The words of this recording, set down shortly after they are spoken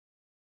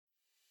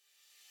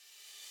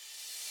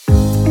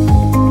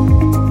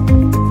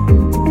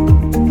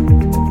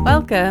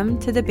Welcome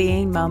to the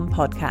Being Mum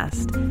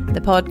podcast,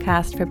 the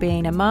podcast for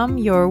being a mum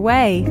your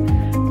way.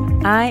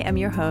 I am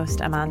your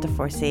host, Amanda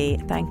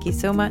Forsey. Thank you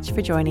so much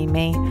for joining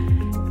me.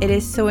 It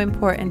is so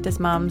important as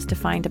mums to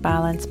find a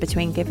balance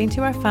between giving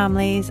to our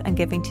families and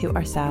giving to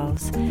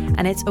ourselves.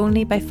 And it's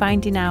only by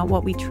finding out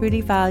what we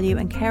truly value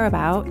and care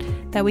about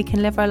that we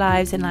can live our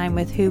lives in line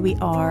with who we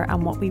are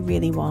and what we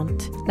really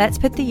want. Let's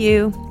put the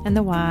you and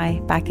the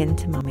why back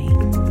into mummy.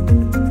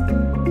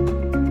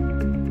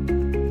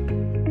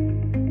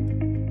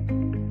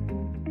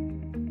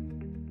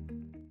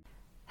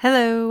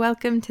 Hello,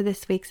 welcome to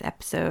this week's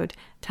episode.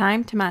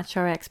 Time to match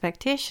our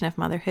expectation of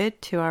motherhood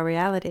to our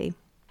reality.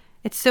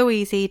 It's so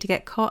easy to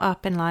get caught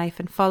up in life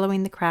and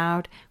following the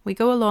crowd. We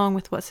go along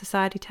with what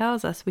society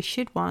tells us we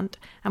should want,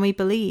 and we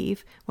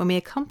believe when we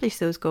accomplish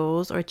those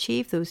goals or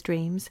achieve those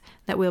dreams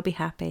that we'll be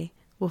happy,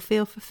 we'll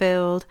feel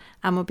fulfilled,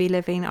 and we'll be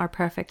living our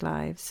perfect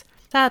lives.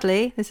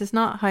 Sadly, this is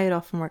not how it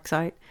often works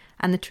out,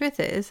 and the truth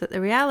is that the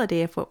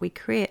reality of what we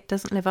create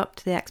doesn't live up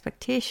to the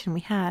expectation we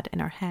had in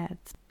our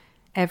heads.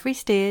 Every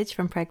stage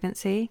from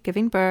pregnancy,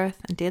 giving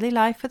birth, and daily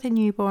life with a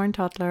newborn,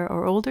 toddler,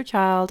 or older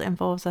child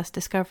involves us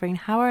discovering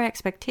how our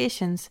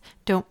expectations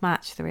don't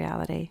match the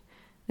reality.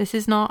 This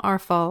is not our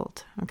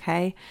fault,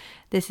 okay?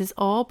 This is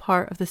all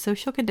part of the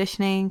social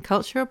conditioning,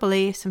 cultural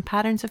beliefs, and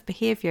patterns of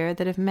behaviour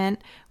that have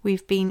meant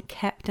we've been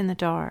kept in the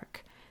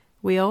dark.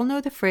 We all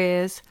know the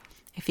phrase,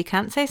 if you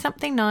can't say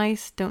something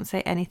nice, don't say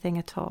anything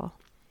at all.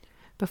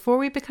 Before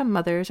we become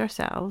mothers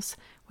ourselves,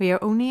 we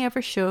are only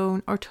ever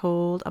shown or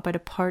told about a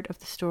part of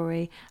the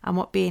story and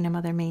what being a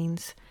mother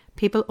means.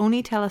 People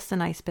only tell us the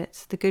nice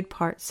bits, the good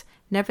parts,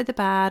 never the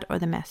bad or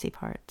the messy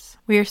parts.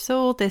 We are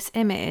sold this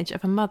image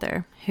of a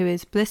mother who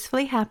is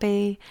blissfully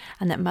happy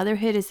and that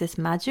motherhood is this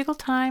magical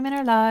time in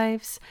our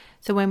lives.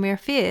 So when we are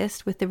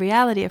faced with the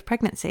reality of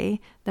pregnancy,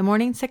 the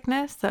morning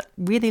sickness that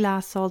really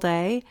lasts all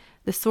day,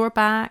 the sore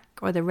back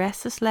or the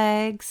restless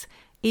legs,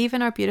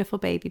 even our beautiful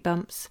baby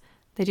bumps,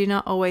 they do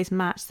not always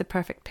match the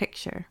perfect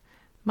picture.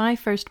 My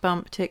first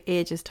bump took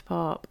ages to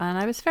pop, and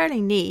I was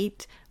fairly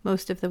neat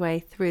most of the way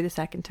through the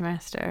second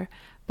trimester.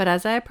 But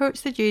as I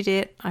approached the due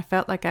date, I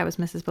felt like I was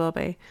Mrs.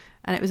 Blobby,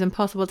 and it was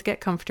impossible to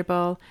get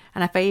comfortable,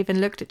 and if I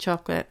even looked at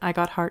chocolate, I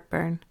got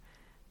heartburn.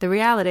 The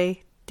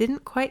reality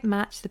didn't quite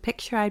match the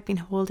picture I'd been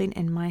holding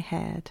in my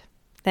head.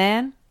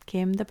 Then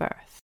came the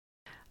birth.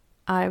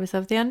 I was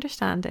of the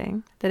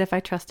understanding that if I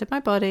trusted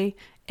my body,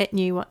 it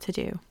knew what to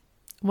do.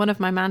 One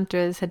of my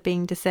mantras had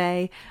been to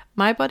say,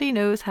 my body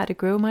knows how to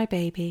grow my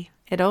baby.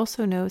 It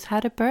also knows how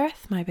to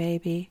birth my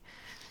baby.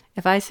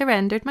 If I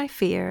surrendered my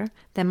fear,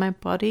 then my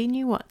body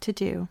knew what to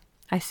do.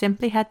 I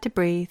simply had to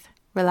breathe,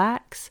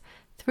 relax,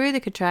 through the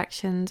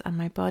contractions, and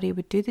my body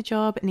would do the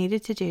job it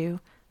needed to do.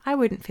 I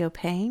wouldn't feel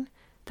pain.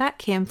 That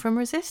came from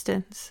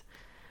resistance.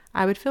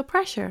 I would feel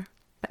pressure,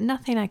 but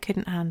nothing I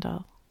couldn't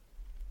handle.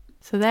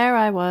 So there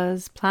I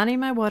was,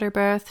 planning my water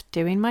birth,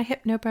 doing my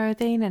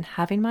hypnobirthing and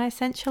having my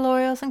essential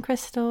oils and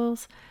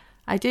crystals.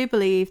 I do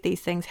believe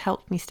these things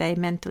helped me stay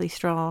mentally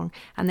strong,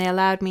 and they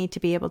allowed me to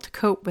be able to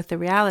cope with the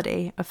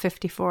reality of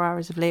 54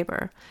 hours of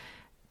labour.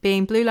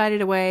 Being blue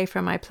lighted away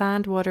from my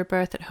planned water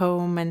birth at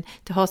home and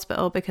to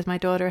hospital because my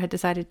daughter had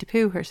decided to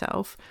poo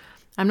herself,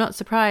 I'm not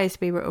surprised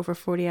we were over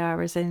 40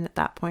 hours in at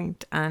that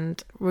point,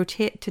 and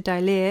rotate to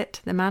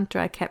dilate, the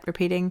mantra I kept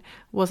repeating,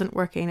 wasn't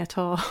working at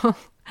all.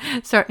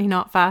 Certainly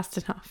not fast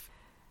enough.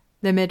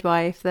 The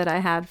midwife that I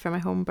had for my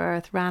home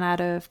birth ran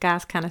out of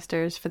gas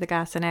canisters for the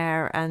gas and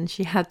air, and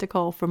she had to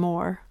call for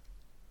more.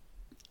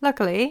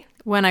 Luckily,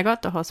 when I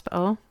got to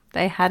hospital,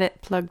 they had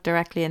it plugged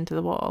directly into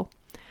the wall.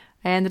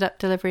 I ended up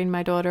delivering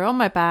my daughter on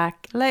my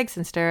back, legs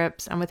in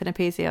stirrups, and with an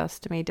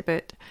episiotomy to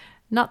boot.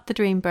 Not the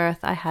dream birth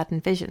I had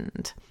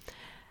envisioned.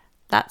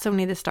 That's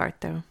only the start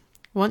though.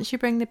 Once you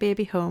bring the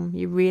baby home,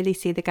 you really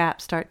see the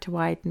gap start to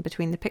widen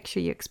between the picture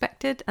you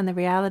expected and the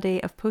reality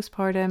of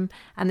postpartum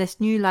and this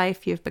new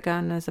life you've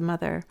begun as a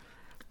mother.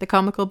 The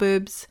comical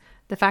boobs,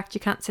 the fact you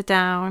can't sit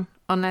down,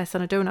 unless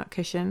on a donut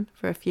cushion,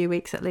 for a few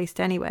weeks at least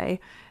anyway,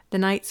 the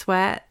night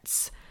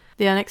sweats,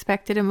 the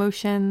unexpected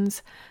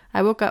emotions.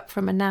 I woke up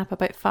from a nap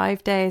about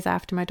 5 days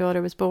after my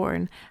daughter was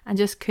born and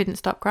just couldn't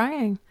stop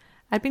crying.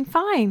 I'd been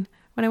fine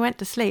when I went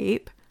to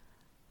sleep.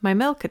 My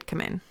milk had come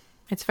in.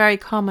 It's very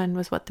common,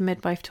 was what the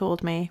midwife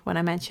told me when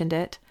I mentioned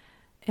it.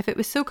 If it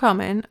was so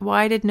common,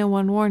 why did no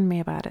one warn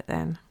me about it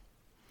then?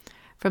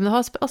 From the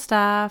hospital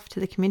staff to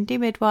the community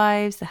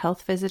midwives, the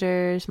health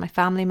visitors, my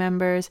family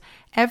members,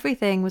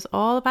 everything was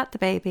all about the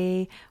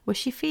baby. Was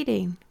she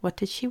feeding? What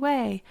did she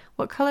weigh?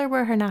 What colour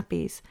were her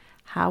nappies?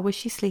 How was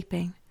she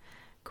sleeping?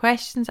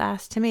 Questions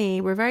asked to me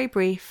were very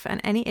brief,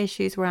 and any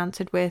issues were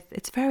answered with,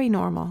 "It's very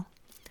normal."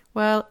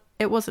 Well,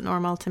 it wasn't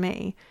normal to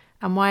me,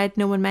 and why had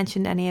no one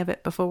mentioned any of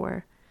it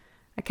before?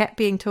 I kept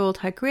being told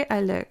how great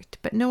I looked,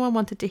 but no one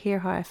wanted to hear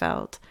how I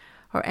felt,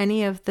 or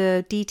any of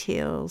the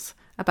details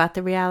about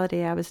the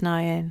reality I was now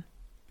in.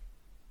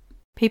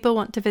 People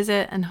want to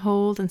visit and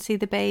hold and see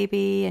the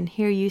baby and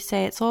hear you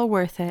say it's all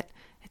worth it.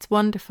 It's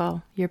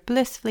wonderful. You're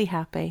blissfully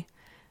happy.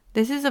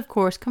 This is, of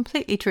course,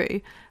 completely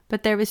true,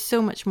 but there is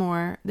so much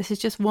more. This is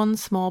just one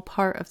small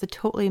part of the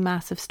totally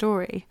massive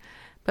story.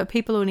 But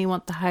people only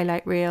want the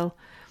highlight reel,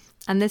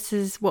 and this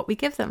is what we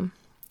give them.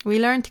 We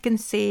learn to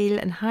conceal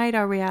and hide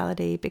our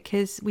reality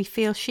because we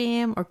feel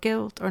shame or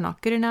guilt or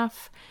not good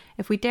enough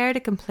if we dare to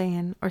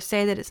complain or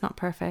say that it's not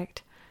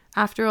perfect.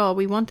 After all,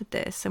 we wanted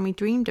this and we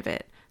dreamed of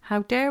it.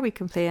 How dare we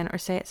complain or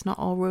say it's not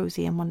all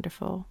rosy and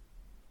wonderful?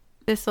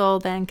 This all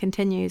then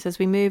continues as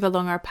we move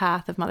along our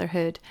path of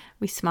motherhood.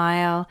 We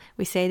smile,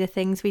 we say the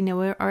things we know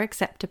are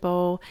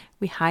acceptable,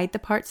 we hide the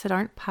parts that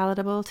aren't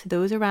palatable to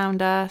those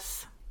around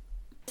us.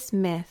 This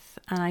myth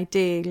and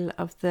ideal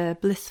of the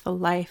blissful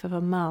life of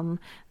a mum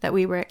that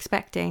we were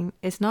expecting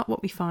is not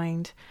what we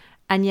find,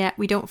 and yet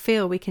we don't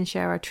feel we can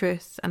share our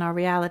truths and our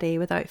reality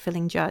without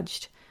feeling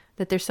judged,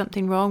 that there's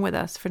something wrong with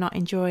us for not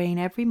enjoying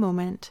every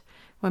moment.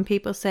 When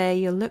people say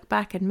you'll look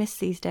back and miss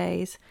these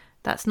days,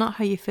 that's not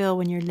how you feel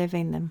when you're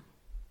living them.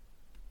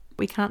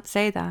 We can't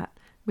say that.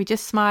 We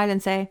just smile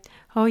and say,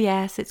 oh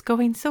yes, it's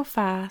going so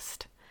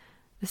fast.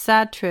 The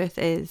sad truth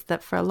is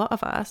that for a lot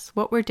of us,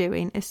 what we're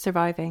doing is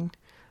surviving.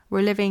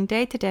 We're living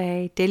day to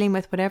day, dealing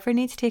with whatever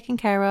needs taken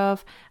care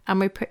of, and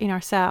we're putting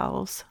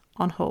ourselves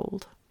on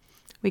hold.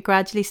 We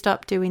gradually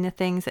stop doing the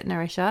things that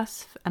nourish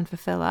us and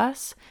fulfill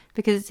us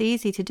because it's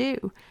easy to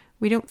do.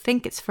 We don't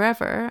think it's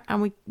forever,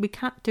 and we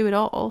can't do it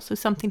all, so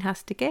something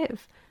has to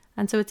give.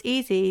 And so it's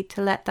easy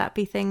to let that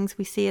be things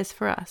we see as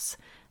for us,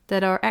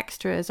 that are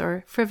extras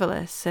or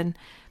frivolous. And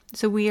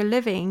so we are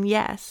living,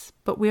 yes,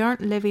 but we aren't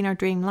living our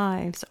dream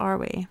lives, are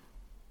we?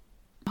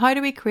 How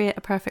do we create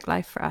a perfect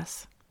life for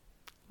us?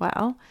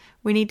 Well,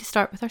 we need to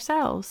start with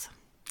ourselves.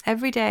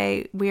 Every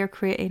day we are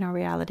creating our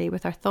reality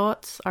with our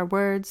thoughts, our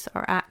words,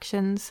 our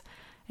actions.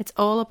 It's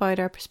all about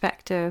our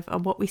perspective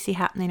on what we see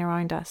happening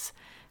around us.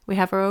 We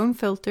have our own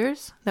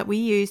filters that we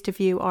use to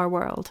view our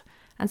world.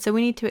 And so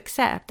we need to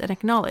accept and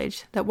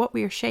acknowledge that what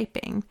we are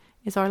shaping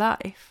is our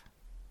life.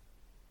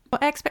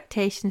 What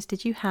expectations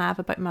did you have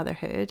about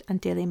motherhood and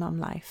daily mum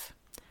life?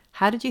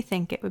 How did you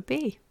think it would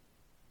be?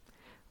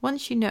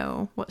 Once you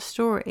know what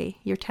story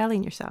you're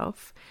telling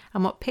yourself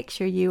and what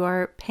picture you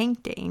are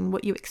painting,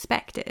 what you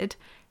expected,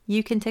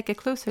 you can take a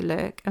closer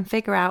look and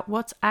figure out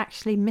what's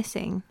actually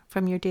missing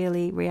from your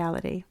daily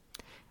reality.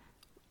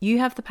 You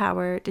have the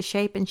power to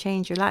shape and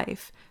change your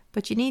life,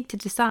 but you need to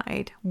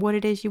decide what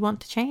it is you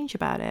want to change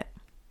about it.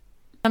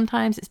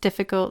 Sometimes it's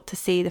difficult to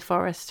see the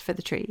forest for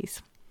the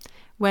trees.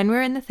 When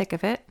we're in the thick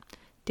of it,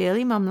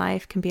 daily mum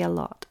life can be a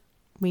lot.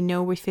 We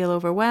know we feel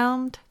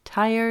overwhelmed,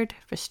 tired,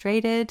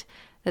 frustrated,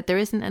 that there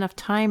isn't enough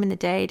time in the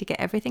day to get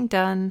everything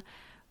done,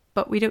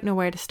 but we don't know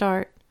where to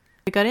start.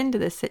 We got into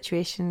this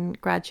situation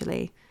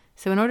gradually,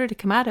 so in order to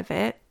come out of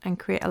it and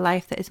create a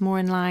life that is more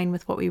in line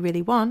with what we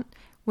really want,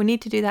 we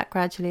need to do that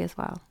gradually as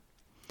well.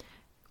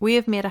 We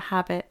have made a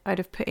habit out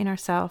of putting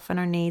ourselves and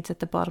our needs at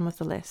the bottom of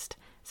the list,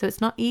 so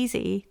it's not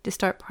easy to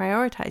start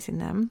prioritizing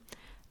them,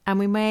 and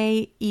we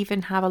may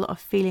even have a lot of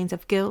feelings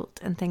of guilt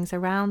and things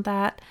around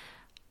that,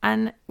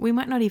 and we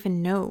might not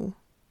even know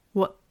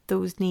what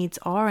those needs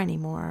are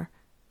anymore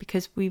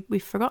because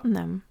we've forgotten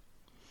them.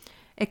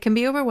 It can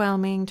be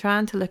overwhelming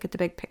trying to look at the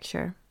big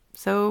picture,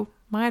 so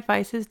my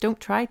advice is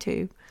don't try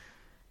to.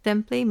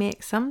 Simply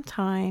make some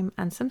time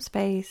and some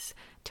space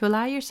to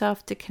allow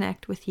yourself to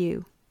connect with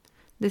you.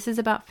 This is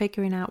about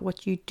figuring out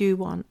what you do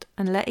want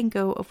and letting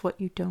go of what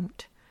you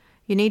don't.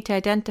 You need to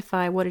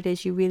identify what it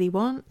is you really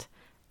want,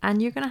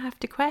 and you're going to have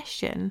to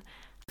question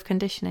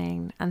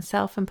conditioning and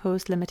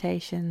self-imposed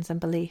limitations and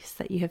beliefs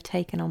that you have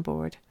taken on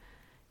board.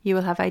 You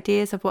will have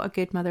ideas of what a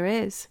good mother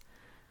is,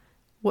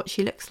 what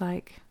she looks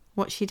like,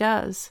 what she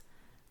does.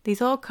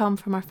 These all come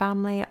from our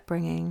family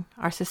upbringing,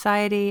 our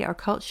society, our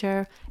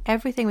culture.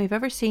 Everything we've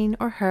ever seen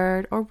or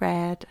heard or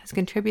read has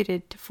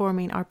contributed to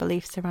forming our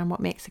beliefs around what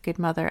makes a good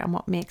mother and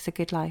what makes a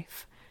good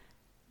life.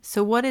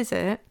 So what is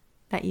it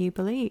that you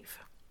believe?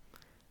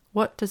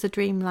 What does a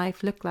dream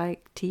life look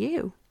like to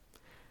you?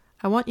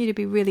 I want you to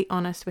be really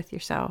honest with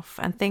yourself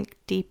and think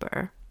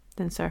deeper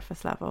than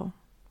surface level.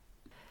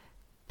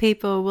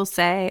 People will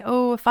say,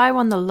 oh, if I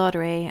won the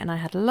lottery and I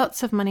had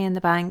lots of money in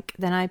the bank,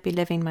 then I'd be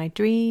living my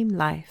dream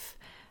life.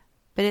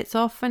 But it's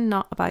often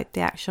not about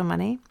the actual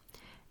money.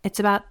 It's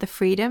about the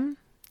freedom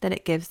that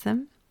it gives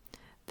them.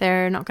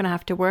 They're not going to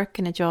have to work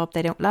in a job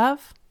they don't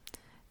love.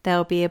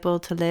 They'll be able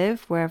to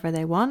live wherever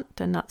they want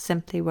and not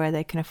simply where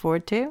they can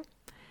afford to.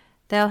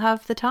 They'll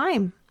have the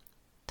time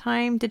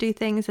to do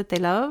things that they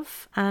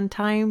love and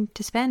time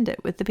to spend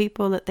it with the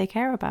people that they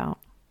care about.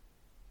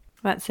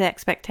 That's the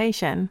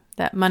expectation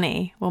that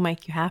money will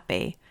make you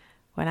happy,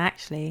 when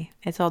actually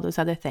it's all those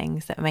other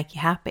things that make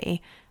you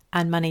happy,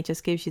 and money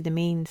just gives you the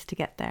means to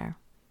get there.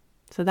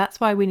 So that's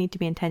why we need to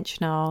be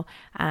intentional,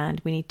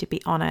 and we need to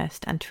be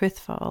honest and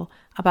truthful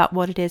about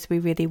what it is we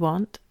really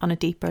want on a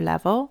deeper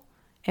level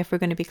if we're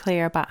going to be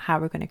clear about how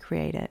we're going to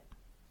create it.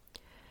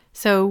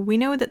 So we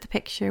know that the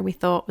picture we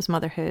thought was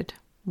motherhood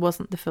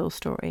wasn't the full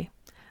story.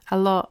 A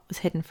lot was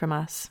hidden from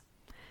us.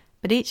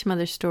 But each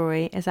mother's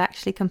story is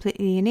actually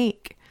completely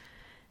unique.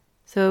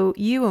 So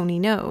you only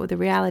know the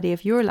reality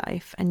of your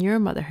life and your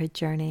motherhood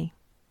journey.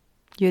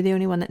 You're the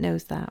only one that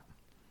knows that.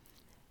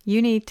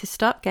 You need to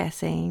stop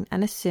guessing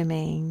and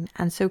assuming,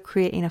 and so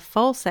creating a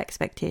false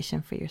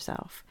expectation for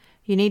yourself.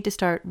 You need to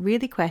start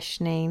really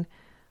questioning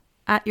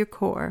at your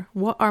core,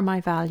 what are my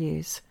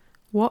values?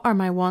 What are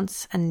my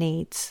wants and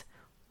needs?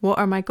 What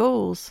are my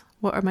goals?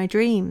 What are my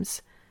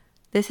dreams?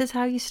 This is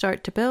how you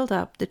start to build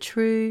up the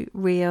true,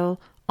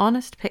 real,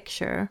 honest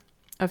picture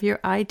of your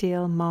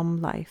ideal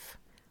mom life.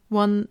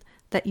 One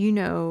that you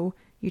know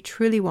you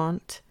truly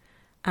want,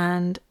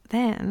 and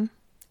then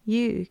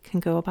you can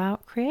go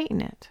about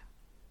creating it.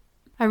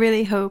 I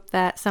really hope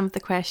that some of the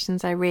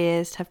questions I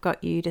raised have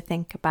got you to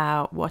think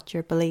about what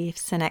your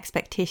beliefs and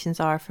expectations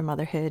are for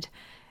motherhood.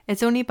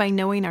 It's only by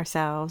knowing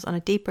ourselves on a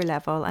deeper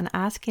level and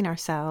asking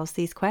ourselves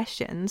these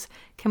questions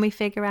can we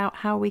figure out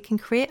how we can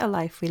create a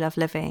life we love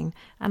living,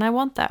 and I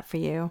want that for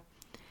you.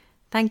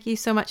 Thank you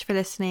so much for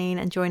listening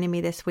and joining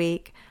me this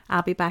week.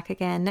 I'll be back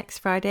again next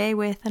Friday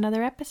with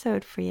another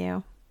episode for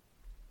you.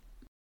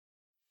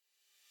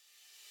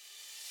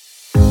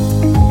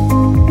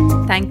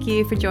 Thank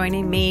you for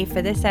joining me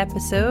for this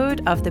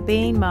episode of the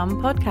Being Mum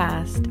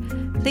podcast.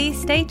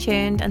 Please stay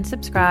tuned and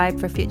subscribe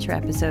for future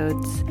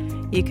episodes.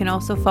 You can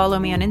also follow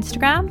me on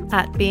Instagram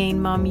at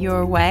Being Mum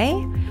Your Way,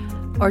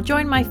 or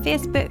join my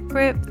Facebook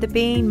group, the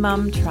Being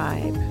Mum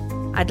Tribe.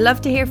 I'd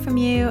love to hear from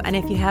you, and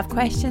if you have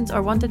questions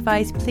or want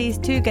advice, please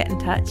do get in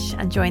touch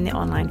and join the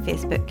online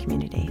Facebook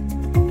community.